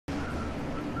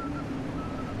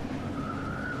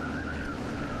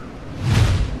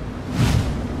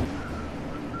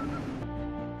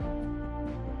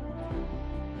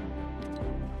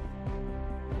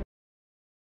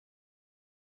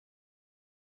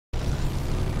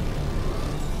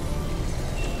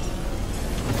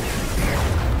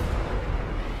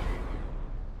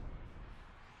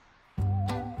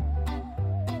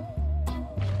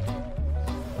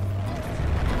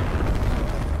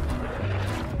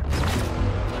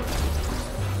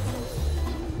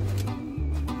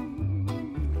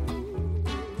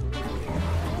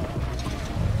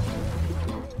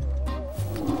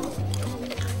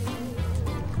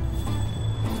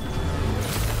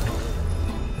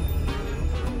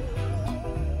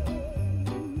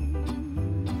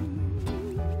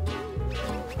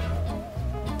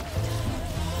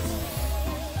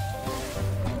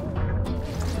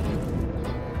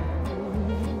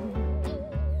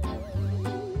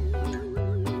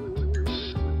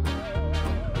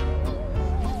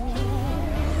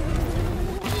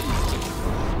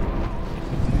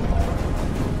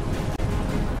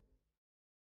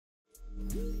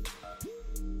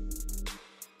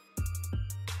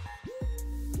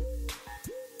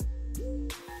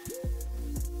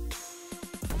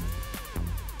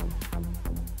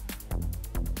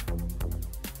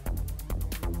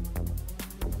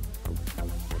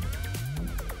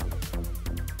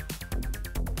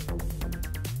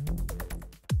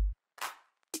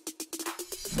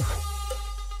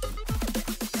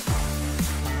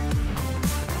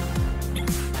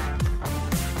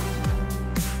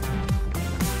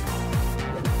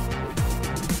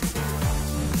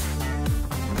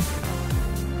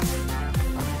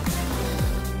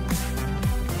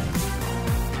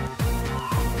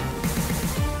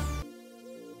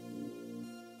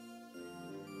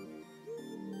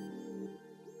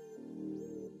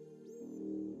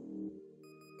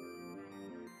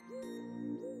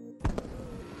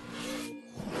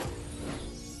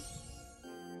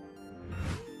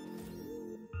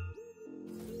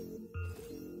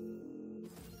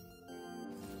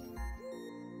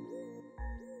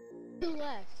Two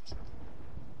left.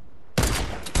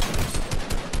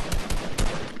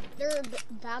 They're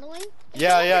battling?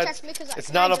 Yeah.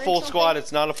 It's not a full squad.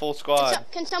 It's not a full squad.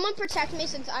 Can someone protect me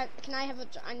since I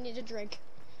need a drink.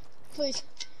 Please.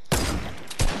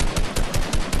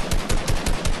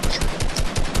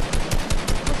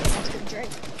 That's a good drink.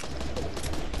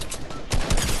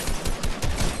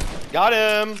 Got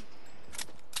him.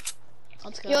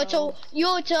 Let's go.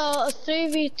 Yo, it's a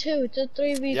 3v2. It's a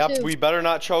 3v2. Yep, we better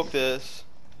not choke this.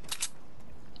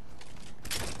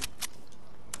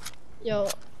 Yo.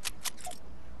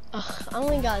 Ugh, I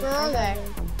only got. Where are they?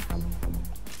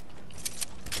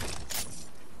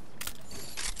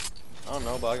 I don't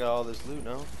know, but I got all this loot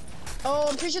now. Oh,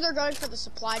 I'm pretty sure they're going for the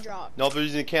supply drop. Nope, they're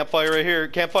using a campfire right here.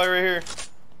 Campfire right here.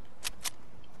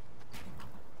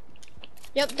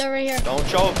 Yep, they're right here. Don't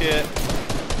choke it.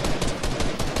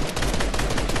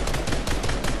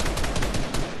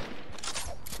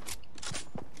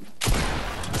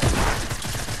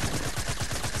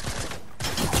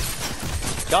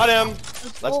 Got him.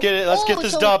 Let's get it. Let's get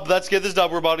this dub. Let's get this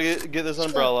dub. We're about to get this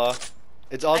umbrella.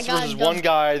 It's us versus one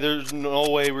guy. There's no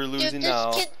way we're losing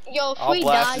now. Yo, if I'll we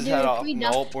blast die, his dude, head if off. we die,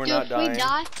 Nope, we're dude, not if dying. we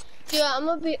die, dude, I'm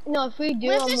gonna be. No, if we do,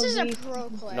 What if I'm this is gonna a be. pro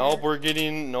player? Nope, we're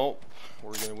getting. Nope,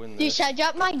 we're gonna win Dude, this. should I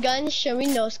drop my gun? Should we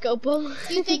no scope him?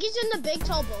 Do you think he's in the big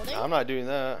tall building? I'm not doing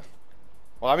that.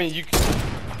 Well, I mean, you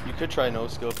could try no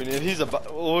scoping. If he's a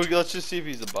bot, well, let's just see if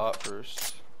he's a bot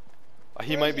first.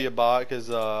 He might be a bot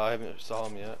because I haven't saw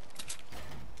him yet.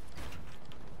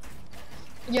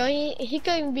 Yo, he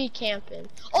could even be camping.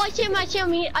 Oh, I see him.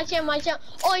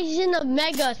 Oh, he's in the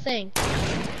mega thing.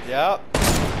 Yeah.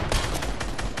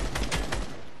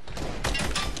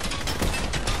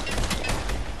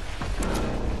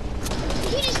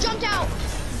 He just jumped out.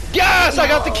 Yes, I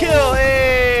got the kill.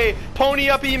 Hey, pony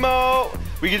up, Emo.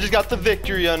 We just got the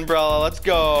victory umbrella. Let's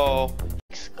go.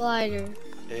 Glider.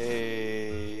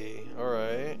 Hey, all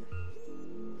right.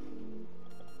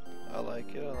 I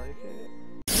like it.